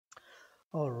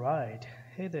All right.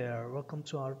 Hey there. Welcome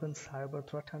to Arvind Cyber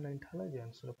Threat and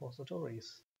Intelligence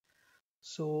Repositories.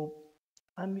 So,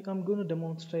 I'm going to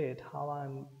demonstrate how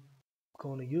I'm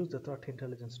going to use the threat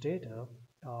intelligence data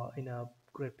in a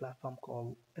great platform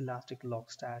called Elastic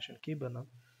Logstash and Kibana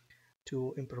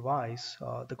to improvise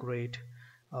the great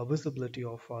visibility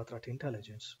of threat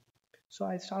intelligence. So,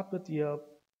 I start with the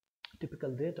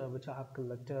typical data which I have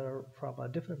collected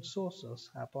from different sources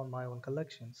upon my own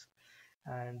collections.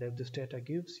 And if this data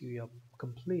gives you a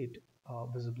complete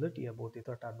visibility about the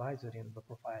threat advisory in the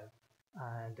profile,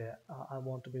 and I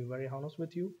want to be very honest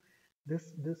with you,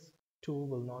 this tool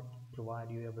will not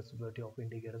provide you a visibility of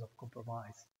indicators of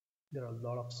compromise. There are a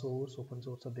lot of open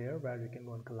source are there where you can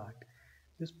go and collect.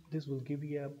 This will give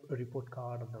you a report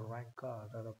card or the rank card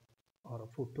or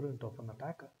a footprint of an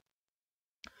attacker.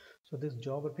 So this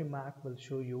geography map will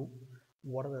show you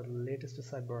what are the latest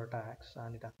cyber attacks,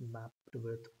 and it has been mapped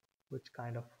with which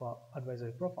kind of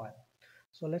advisory profile.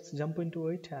 So let's jump into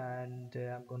it, and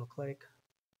I'm going to click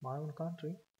my own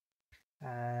country,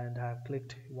 and I've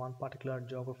clicked one particular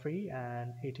geography,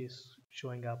 and it is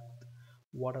showing up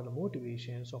what are the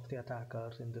motivations of the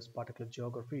attackers in this particular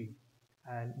geography,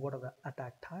 and what are the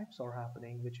attack types are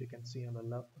happening, which you can see on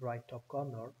the right top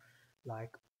corner,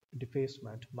 like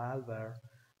defacement, malware,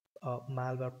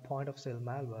 point of sale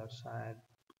malwares, and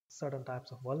certain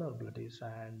types of vulnerabilities,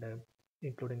 and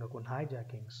including account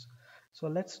hijackings. So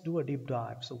let's do a deep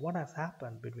dive. So what has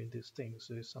happened between these things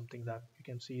is something that you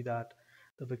can see that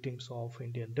the victims of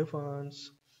Indian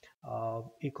defense,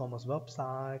 e-commerce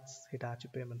websites, Hitachi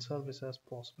payment services,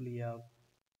 possibly a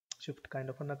shift kind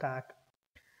of an attack.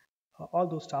 All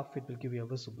those stuff it will give you a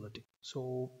visibility.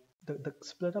 So the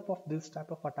split up of this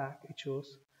type of attack, it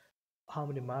shows how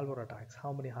many malware attacks,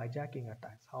 how many hijacking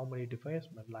attacks, how many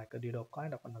defacement like a DDoS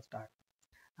kind of an attack,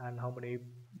 and how many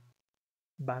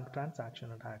bank transaction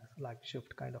attacks like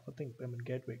shift kind of a thing, payment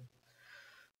gateway.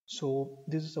 So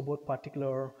this is about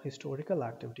particular historical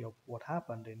activity of what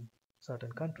happened in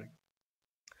certain country.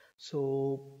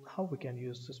 So how we can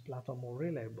use this platform more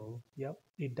reliable? Yep,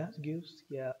 it does gives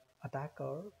yeah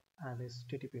attacker and his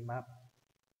TTP map.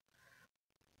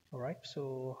 All right,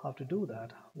 so how to do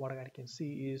that? What I can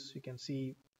see is you can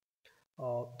see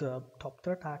the top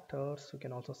threat actors. You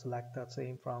can also select that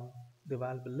same from the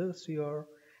available list here,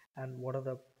 and what are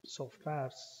the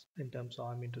softwares in terms of,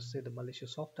 I mean to say, the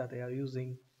malicious software they are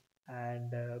using,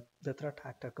 and the threat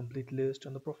actor complete list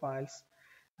on the profiles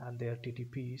and their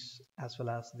TTPs, as well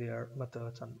as their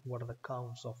methods and what are the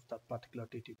counts of that particular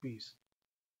TTPs.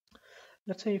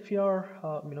 Let's say if you're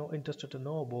interested to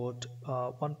know about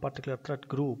one particular threat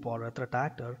group or a threat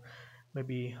actor,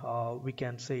 maybe we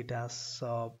can say it as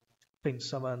pin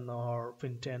 7 or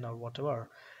pin 10 or whatever.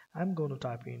 I'm going to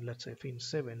type in, let's say, pin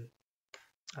 7.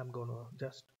 I'm going to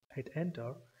just hit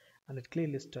enter, and it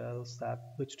clearly tells that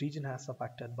which region has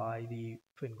affected by the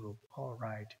pin group. All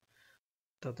right,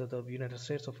 the United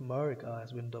States of America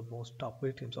has been the most top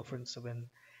victims of pin 7,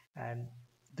 and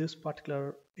this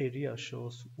particular area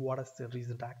shows what is the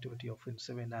recent activity of pin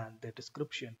 7 and their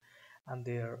description and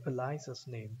their alias's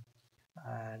name,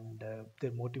 and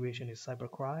their motivation is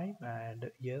cybercrime, and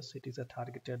yes, it is a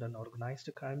targeted and organized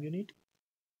crime unit,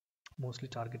 mostly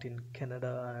targeting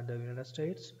Canada and the United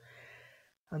States.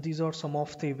 And these are some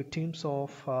of the victims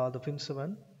of the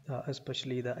Fin7,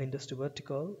 especially the industry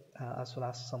vertical, as well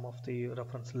as some of the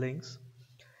reference links.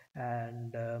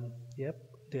 And yep,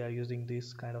 they are using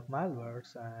these kind of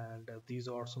malwares, and these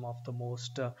are some of the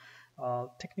most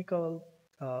technical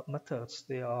methods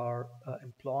they are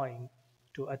employing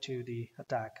to achieve the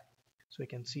attack. So you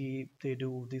can see they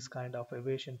do this kind of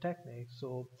evasion techniques.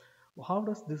 So how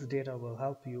does this data will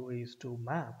help you is to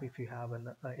map, if you have an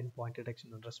endpoint detection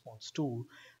and response tool,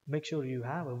 make sure you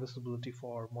have a visibility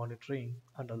for monitoring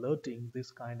and alerting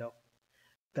this kind of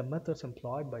the methods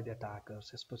employed by the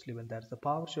attackers, especially when there's a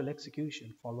PowerShell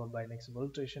execution followed by an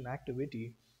exfiltration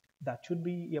activity. That should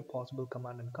be a possible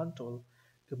command and control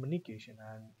communication,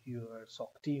 and your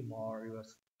SOC team or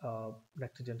your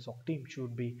next gen SOC team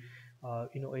should be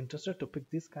interested to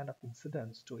pick this kind of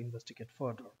incidents to investigate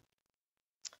further.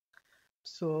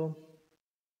 So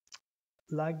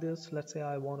like this, let's say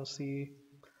I want to see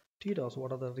DDoS.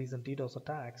 What are the recent DDoS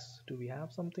attacks? Do we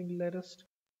have something latest?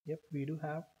 Yep, we do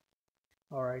have.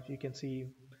 All right, you can see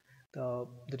the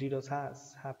DDoS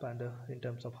has happened in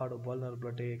terms of how to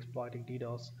vulnerability exploiting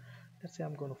DDoS. Let's say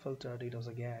I'm going to filter DDoS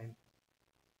again.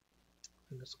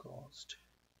 Fingers crossed.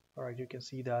 All right, you can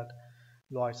see that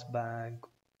Lloyd's Bank,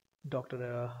 Dr.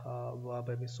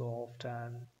 Websoft,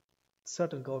 and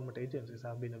certain government agencies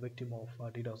have been a victim of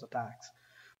DDoS attacks.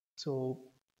 So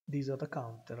these are the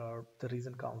count. There are the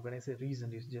recent count. When I say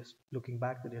recent, it's just looking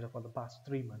back the data for the past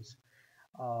 3 months.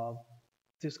 Uh,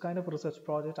 this kind of research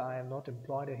project, I am not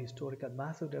employed a historical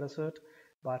massive data set,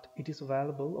 but it is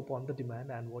available upon the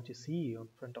demand. And what you see on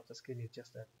front of the screen is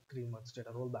just a 3 months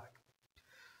data rollback.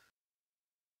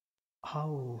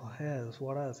 How else?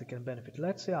 What else it can benefit?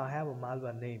 Let's say I have a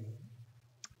malware name.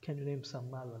 Can you name some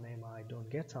malware name? I don't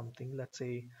get something. Let's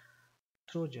say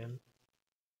Trojan.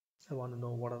 I want to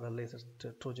know what are the latest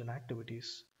Trojan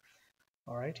activities.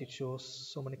 All right, it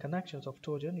shows so many connections of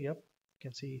Trojan. Yep, you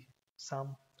can see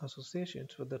some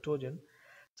associations with the Trojan.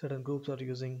 Certain groups are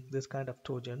using this kind of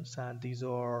Trojans, and these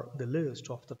are the list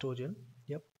of the Trojan.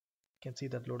 Yep, you can see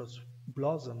that Lotus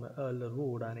Blossom, Earl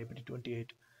Road, and APT28.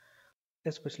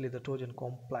 Especially the Trojan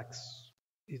complex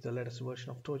is the latest version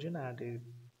of Trojan and is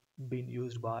being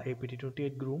used by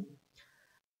APT28 group.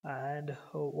 And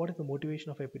what is the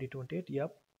motivation of APT28?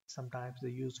 Yep, sometimes they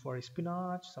use for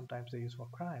espionage, sometimes they use for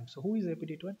crime. So who is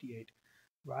APT28,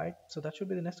 right? So that should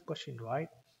be the next question, right?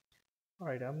 All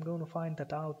right, I'm going to find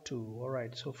that out too. All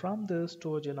right, so from this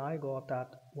Trojan, I got that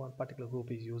one particular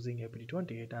group is using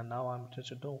APT28, and now I'm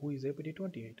interested to know who is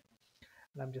APT28.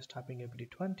 And I'm just typing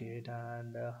APT28,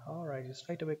 and all right, it's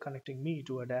straight away connecting me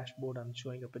to a dashboard and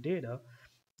showing up a data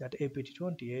that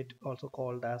APT28, also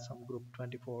called as some group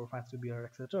 24, fancy beer,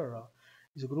 etc.,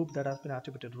 is a group that has been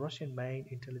attributed to Russian main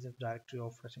intelligence directory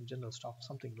of Russian general staff,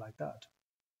 something like that.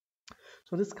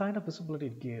 So this kind of visibility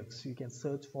it gives. You can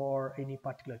search for any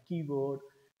particular keyword,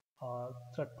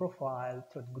 threat profile,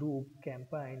 threat group,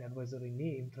 campaign, advisory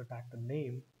name, threat actor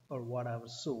name, or whatever.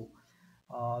 So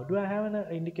do I have an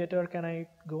indicator? Can I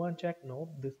go and check? No,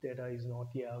 this data is not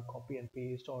here copy and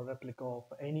paste or replica of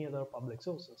any other public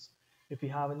sources. If you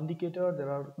have an indicator, there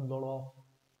are a lot of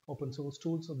open source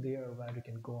tools out there where you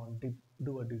can go and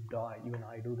do a deep dive. Even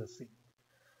I do the same.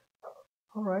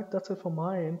 All right, that's it for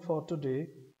my end for today.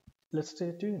 Let's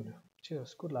stay tuned.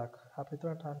 Cheers. Good luck. Happy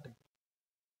threat hunting.